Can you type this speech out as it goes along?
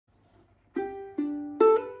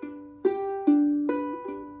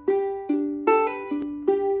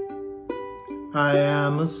I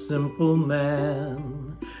am a simple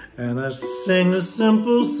man, and I sing a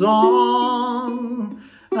simple song.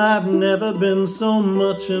 I've never been so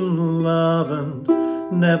much in love and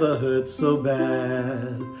never hurt so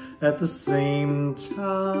bad at the same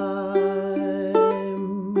time.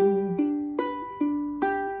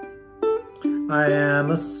 I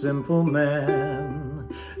am a simple man,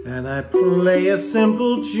 and I play a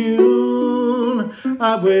simple tune.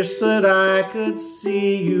 I wish that I could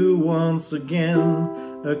see you once again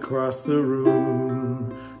across the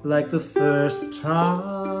room like the first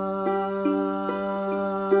time.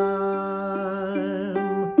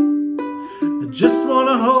 I just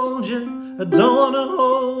wanna hold you, I don't wanna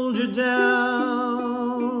hold you down.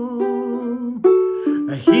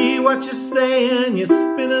 I hear what you're saying, you're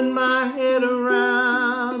spinning my head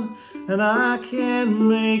around, and I can't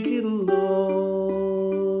make it alone.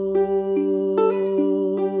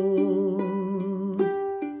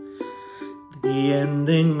 The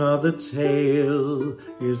ending of the tale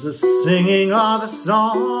is the singing of the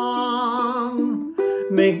song.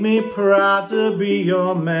 Make me proud to be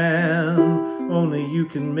your man, only you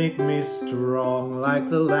can make me strong like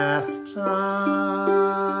the last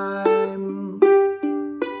time.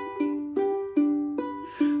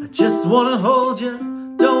 I just wanna hold you,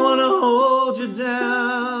 don't wanna hold you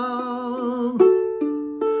down.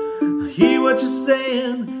 I hear what you're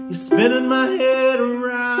saying, you're spinning my head around.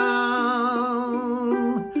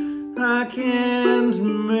 I can't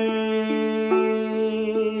make